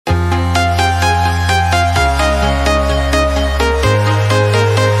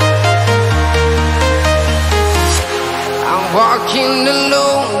walking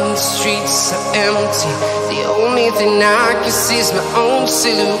alone, the streets are empty. The only thing I can see is my own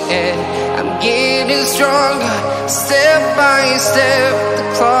silhouette. I'm getting stronger, step by step. The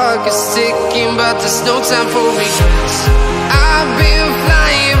clock is ticking, but there's no time for regrets. I've been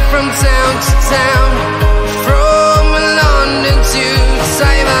flying from town to town, from London to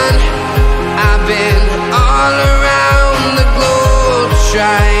Taiwan. I've been all around the globe,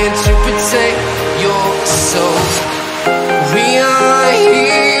 trying to protect your soul. We are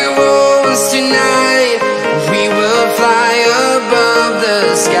heroes tonight. We will fly above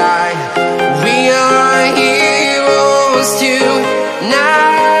the sky. We are heroes tonight.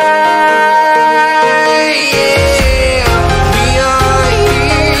 Yeah. We are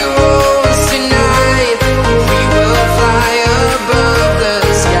heroes tonight. We will fly above the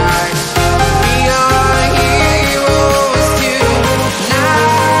sky. We are heroes tonight.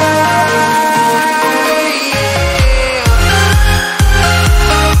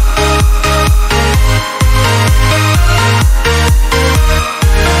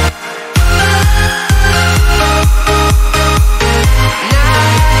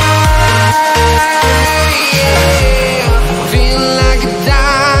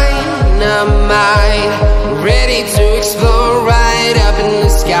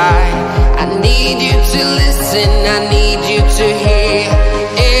 I need you to listen, I need you to hear,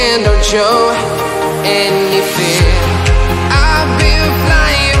 and don't show any fear. I've been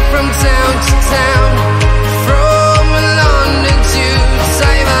flying from town to town, from London to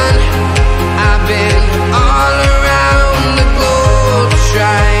Taiwan. I've been all around the globe,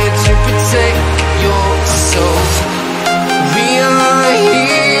 trying to protect your soul. We are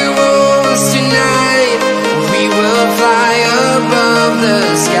heroes tonight. We will fly above the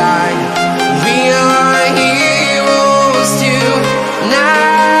sky. We are heroes tonight.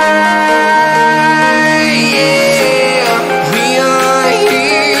 Yeah. We are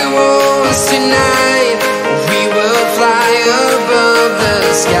heroes tonight. We will fly above the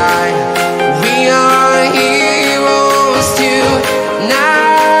sky. We are heroes tonight.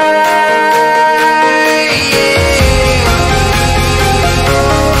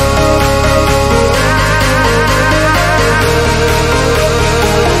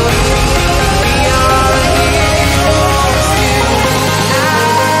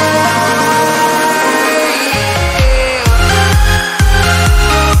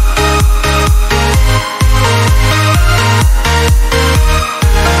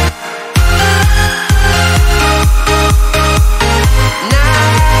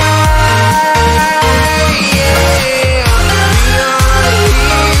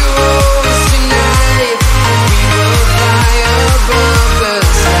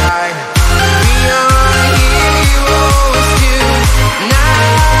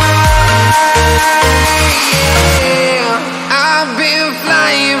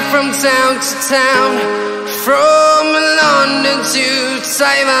 Town, from London to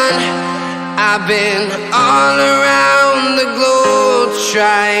Taiwan. I've been all around the globe,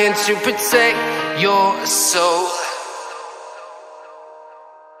 trying to protect your soul.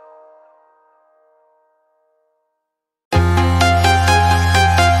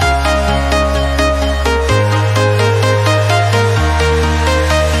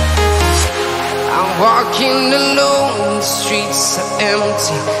 I'm walking alone, the streets are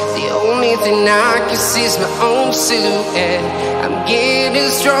empty. The only thing I can see is my own silhouette. I'm getting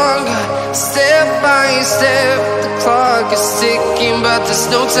stronger, step by step. The clock is ticking, but there's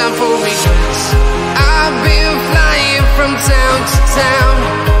no time for regrets. I've been flying from town to town,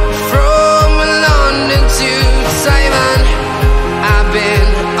 from London to Taiwan. I've been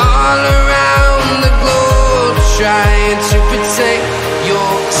all around the globe, trying to protect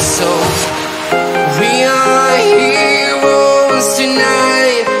your soul. We are heroes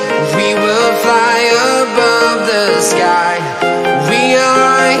tonight. We will fly above the sky. We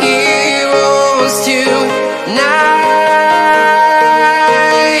are heroes tonight.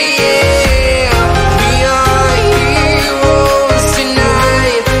 Yeah. We are heroes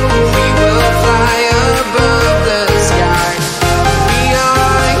tonight. We will fly above the sky. We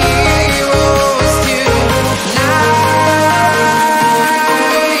are heroes tonight.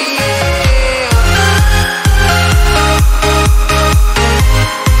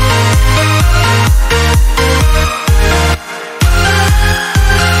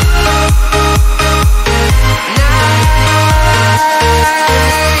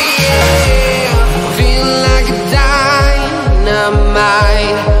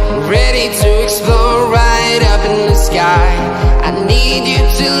 I need you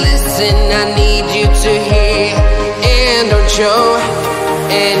to listen, I need you to hear, and don't show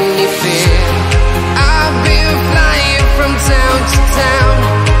any fear.